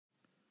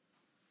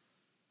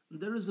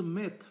There is a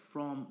myth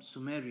from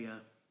Sumeria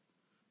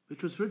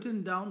which was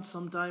written down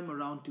sometime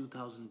around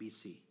 2000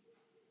 BC.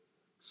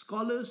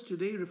 Scholars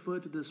today refer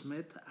to this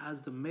myth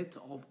as the myth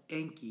of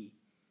Enki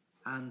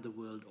and the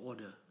world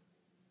order.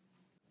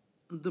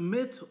 The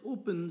myth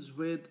opens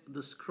with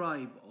the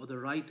scribe or the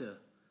writer,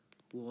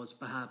 who was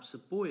perhaps a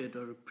poet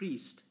or a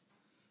priest,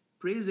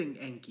 praising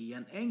Enki,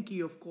 and Enki,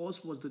 of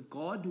course, was the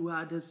god who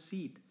had his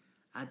seat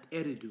at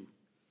Eridu.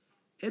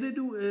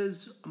 Eridu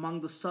is among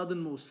the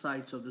southernmost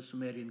sites of the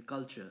Sumerian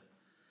culture,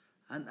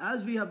 and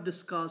as we have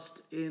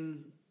discussed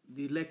in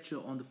the lecture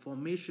on the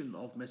formation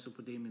of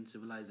Mesopotamian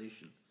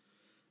civilization,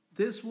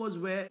 this was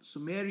where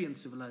Sumerian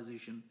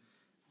civilization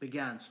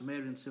began.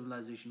 Sumerian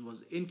civilization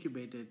was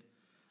incubated,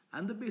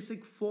 and the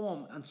basic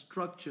form and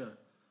structure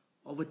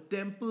of a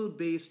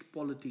temple-based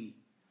polity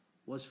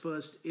was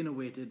first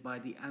innovated by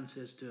the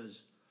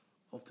ancestors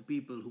of the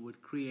people who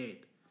would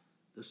create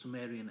the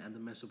Sumerian and the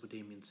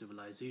Mesopotamian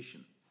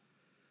civilization.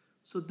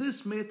 So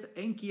this myth,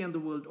 Enki and the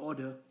world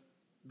order,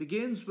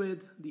 begins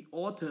with the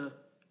author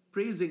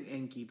praising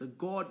Enki, the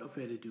god of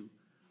Eridu,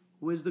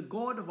 who is the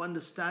god of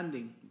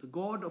understanding, the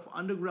god of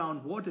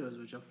underground waters,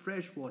 which are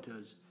fresh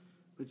waters,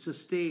 which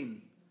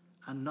sustain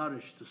and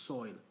nourish the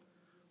soil.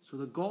 So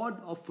the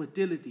god of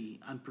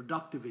fertility and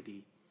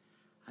productivity.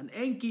 And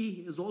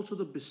Enki is also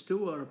the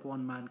bestower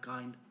upon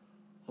mankind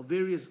of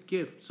various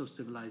gifts of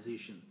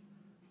civilization,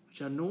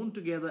 which are known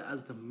together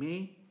as the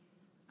Me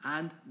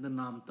and the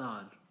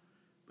Namtar,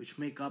 which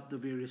make up the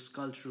various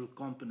cultural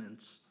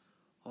components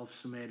of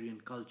Sumerian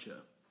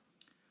culture.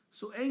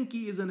 So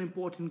Enki is an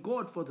important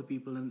god for the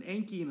people, and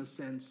Enki, in a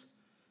sense,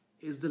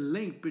 is the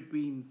link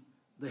between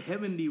the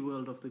heavenly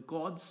world of the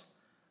gods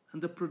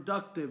and the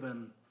productive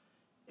and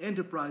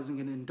enterprising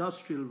and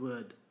industrial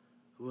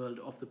world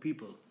of the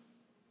people.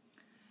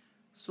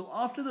 So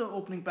after the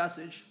opening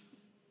passage,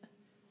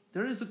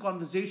 there is a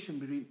conversation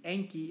between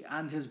Enki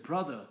and his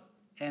brother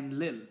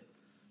Enlil,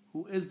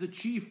 who is the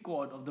chief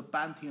god of the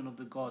pantheon of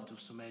the gods of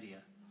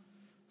Sumeria.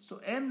 So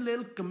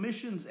Enlil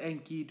commissions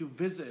Enki to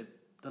visit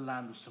the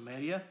land of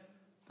Sumeria,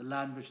 the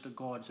land which the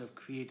gods have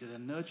created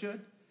and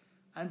nurtured,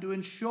 and to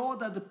ensure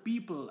that the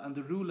people and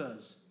the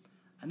rulers,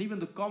 and even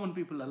the common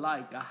people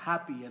alike, are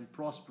happy and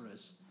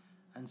prosperous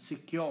and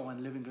secure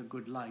and living a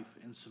good life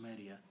in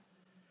Sumeria.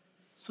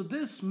 So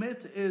this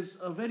myth is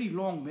a very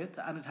long myth,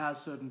 and it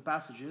has certain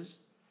passages.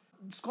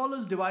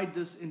 Scholars divide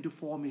this into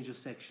four major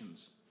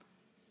sections.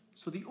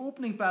 So the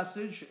opening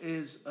passage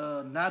is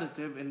a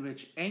narrative in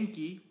which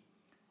Enki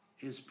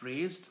is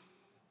praised,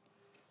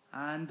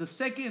 and the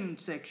second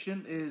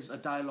section is a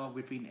dialogue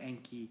between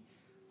Enki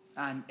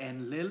and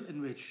Enlil,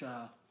 in which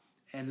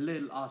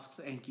Enlil asks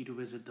Enki to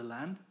visit the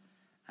land,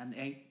 and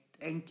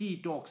Enki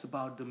talks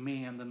about the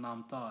Me and the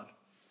Namtar,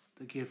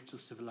 the gifts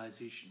of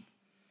civilization.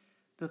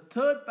 The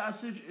third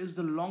passage is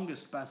the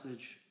longest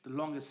passage, the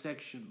longest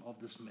section of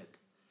this myth.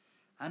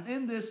 And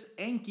in this,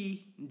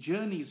 Enki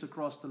journeys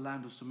across the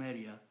land of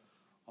Sumeria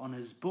on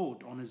his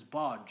boat, on his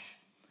barge,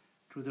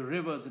 through the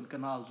rivers and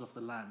canals of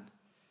the land.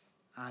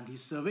 And he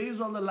surveys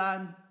all the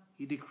land,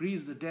 he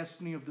decrees the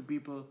destiny of the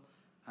people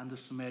and the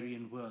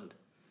Sumerian world,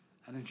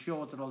 and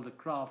ensures that all the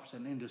crafts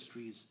and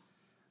industries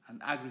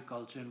and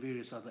agriculture and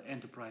various other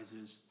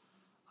enterprises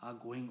are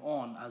going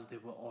on as they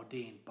were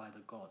ordained by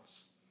the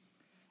gods.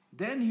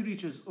 Then he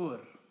reaches Ur,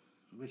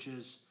 which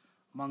is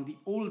among the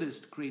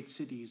oldest great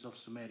cities of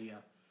Sumeria.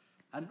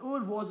 And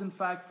Ur was in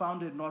fact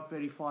founded not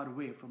very far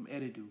away from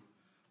Eridu.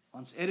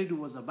 Once Eridu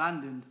was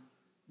abandoned,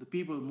 the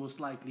people most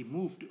likely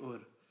moved to Ur,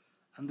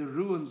 and the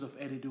ruins of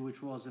Eridu,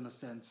 which was in a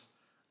sense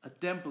a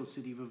temple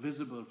city, were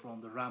visible from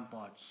the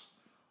ramparts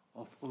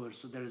of Ur.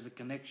 So there is a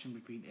connection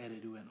between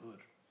Eridu and Ur.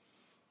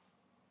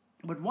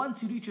 But once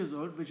he reaches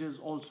Ur, which is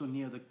also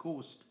near the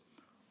coast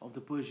of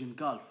the Persian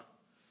Gulf,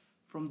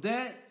 from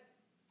there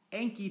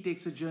Enki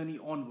takes a journey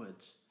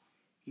onwards.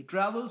 He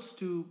travels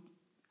to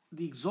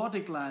the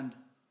exotic land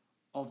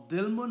of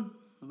Dilmun,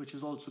 which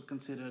is also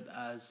considered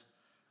as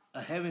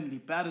a heavenly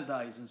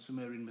paradise in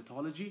Sumerian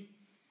mythology.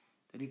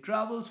 Then he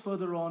travels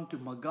further on to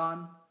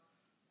Magan,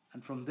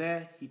 and from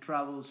there he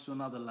travels to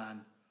another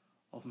land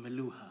of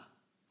Meluha.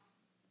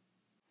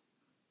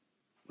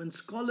 When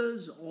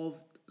scholars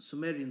of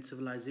Sumerian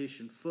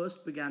civilization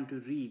first began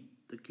to read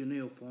the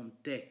cuneiform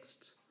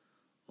texts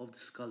of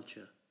this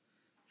culture,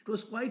 it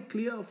was quite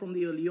clear from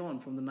the early on,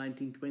 from the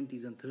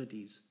 1920s and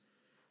 30s,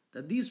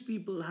 that these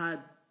people had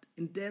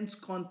intense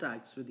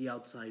contacts with the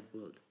outside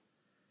world.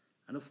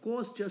 And of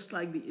course, just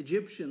like the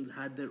Egyptians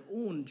had their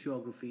own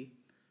geography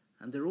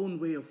and their own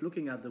way of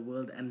looking at the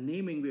world and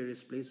naming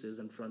various places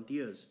and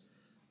frontiers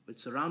which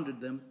surrounded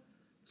them,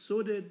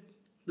 so did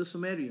the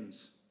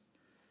Sumerians.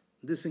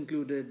 This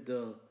included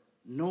the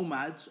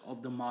nomads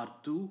of the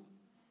Martu.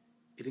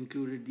 It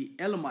included the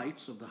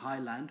Elamites of the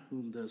highland,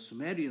 whom the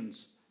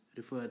Sumerians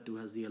referred to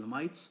as the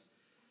Elamites.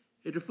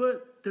 They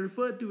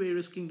referred to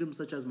various kingdoms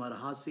such as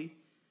Marahasi,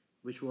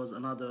 which was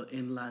another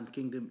inland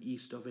kingdom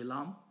east of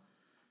Elam,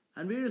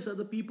 and various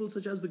other people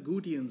such as the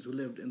Gutians, who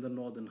lived in the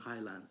northern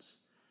highlands.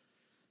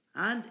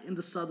 And in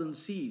the southern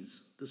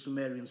seas, the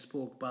Sumerians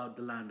spoke about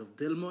the land of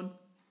Dilmun,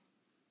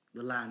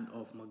 the land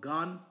of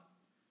Magan,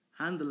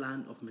 and the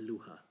land of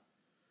Meluha.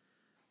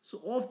 So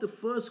of the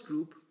first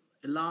group,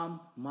 Elam,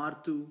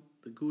 Martu,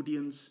 the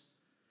Gudians,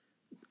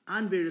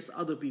 and various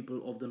other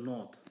people of the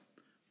north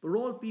were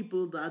all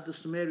people that the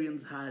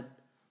Sumerians had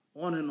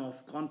on and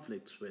off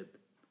conflicts with.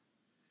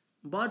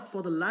 But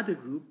for the latter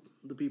group,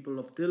 the people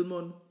of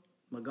Dilmun,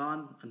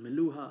 Magan, and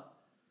Meluha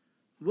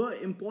were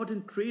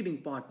important trading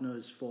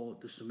partners for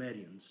the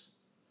Sumerians.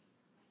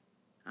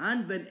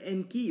 And when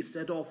Enki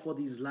set off for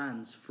these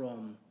lands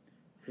from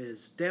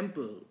his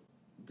temple,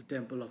 the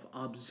temple of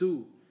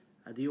Abzu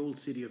at the old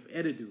city of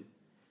Eridu,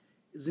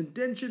 his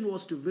intention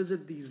was to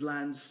visit these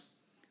lands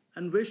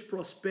and wish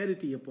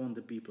prosperity upon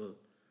the people,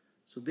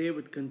 so they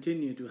would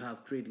continue to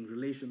have trading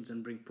relations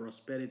and bring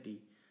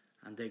prosperity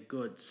and their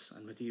goods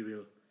and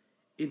material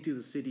into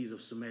the cities of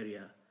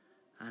Sumeria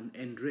and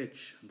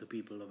enrich the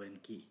people of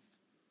Enki.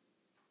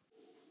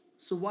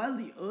 So while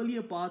the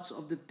earlier parts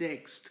of the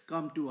text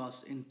come to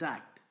us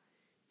intact,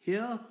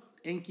 here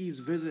Enki's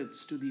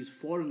visits to these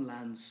foreign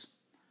lands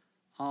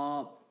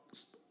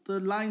the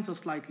lines are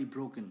slightly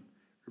broken.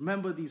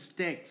 Remember, these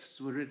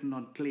texts were written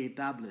on clay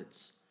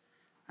tablets,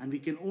 and we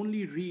can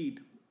only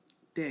read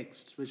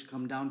texts which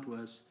come down to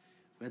us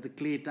where the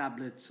clay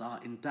tablets are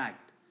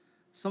intact.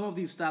 Some of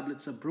these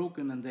tablets are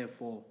broken and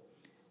therefore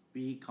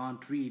we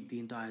can't read the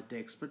entire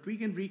text, but we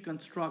can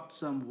reconstruct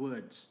some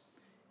words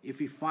if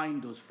we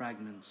find those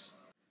fragments.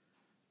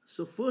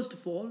 So first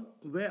of all,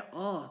 where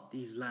are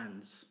these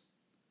lands?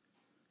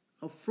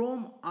 Now,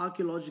 from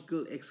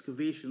archaeological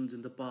excavations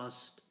in the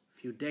past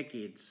few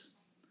decades,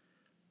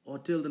 or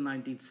till the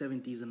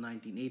 1970s and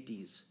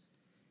 1980s,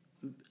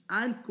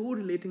 and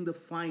correlating the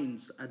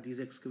finds at these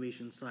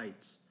excavation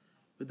sites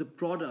with the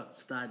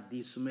products that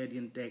these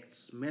Sumerian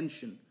texts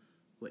mention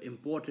were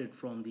imported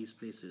from these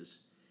places,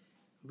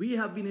 we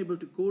have been able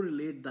to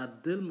correlate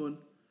that Dilmun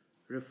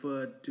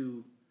referred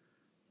to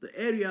the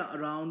area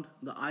around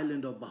the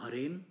island of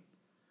Bahrain.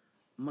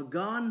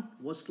 Magan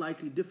was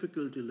slightly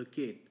difficult to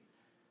locate,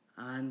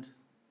 and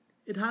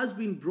it has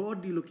been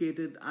broadly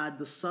located at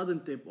the southern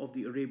tip of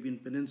the Arabian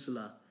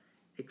Peninsula,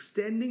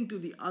 extending to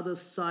the other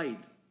side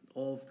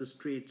of the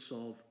Straits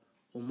of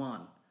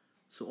Oman,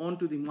 so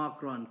onto the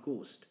Makran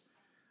coast.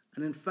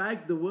 And in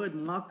fact, the word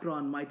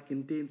Makran might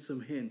contain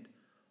some hint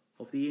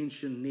of the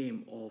ancient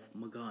name of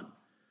Magan.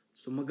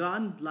 So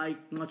Magan,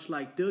 much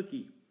like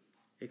Turkey,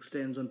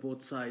 extends on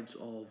both sides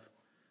of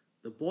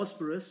the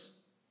Bosphorus.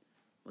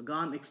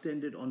 Magan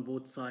extended on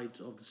both sides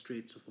of the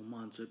Straits of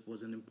Oman, so it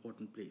was an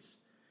important place.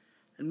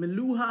 And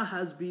Meluha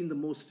has been the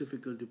most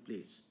difficult to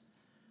place.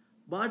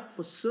 But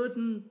for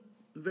certain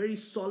very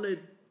solid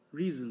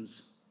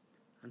reasons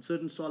and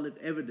certain solid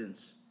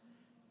evidence,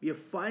 we are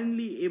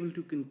finally able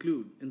to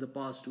conclude in the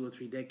past 2 or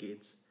 3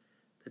 decades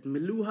that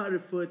Meluha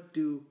referred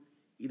to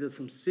either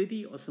some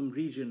city or some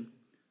region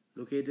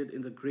located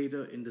in the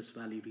greater Indus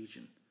Valley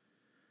region.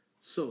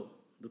 So,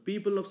 the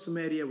people of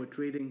Sumeria were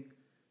trading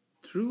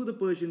through the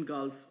Persian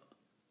Gulf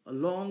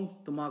along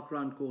the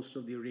Makran coast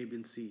of the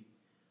Arabian Sea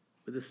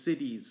with the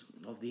cities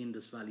of the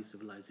Indus Valley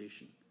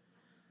Civilization.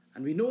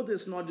 And we know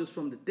this not just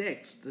from the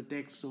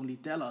texts only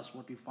tell us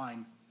what we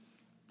find,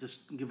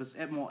 just give us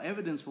more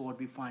evidence for what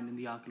we find in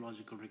the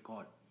archaeological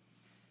record.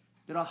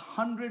 There are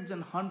hundreds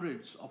and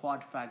hundreds of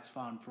artifacts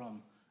found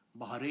from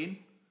Bahrain,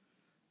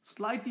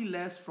 slightly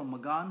less from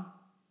Magan,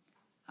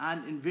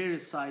 and in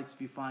various sites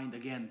we find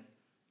again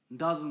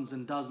dozens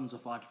and dozens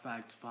of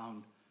artifacts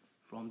found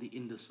from the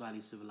Indus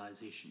Valley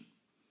Civilization.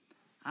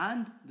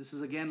 And this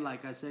is again,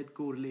 like I said,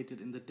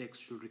 correlated in the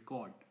textual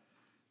record.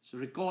 So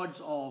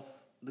records of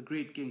the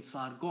great king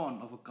Sargon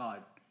of Akkad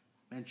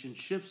mention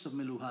ships of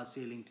Meluha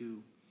sailing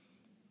to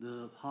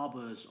the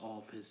harbors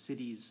of his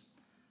cities.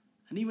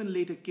 And even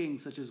later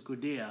kings such as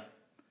Gudea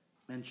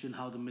mention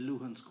how the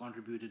Meluhans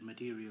contributed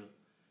material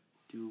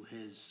to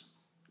his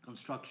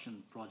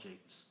construction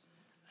projects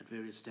at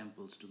various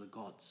temples to the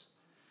gods.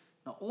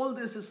 Now all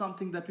this is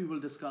something that we will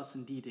discuss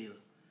in detail.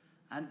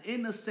 And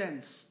in a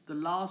sense, the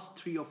last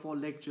 3 or 4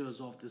 lectures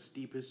of this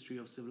Deep History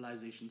of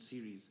Civilization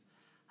series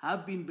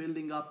have been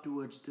building up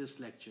towards this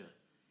lecture,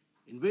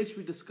 in which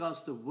we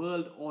discuss the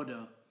world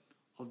order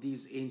of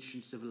these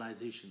ancient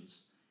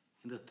civilizations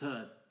in the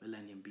 3rd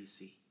millennium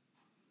BC.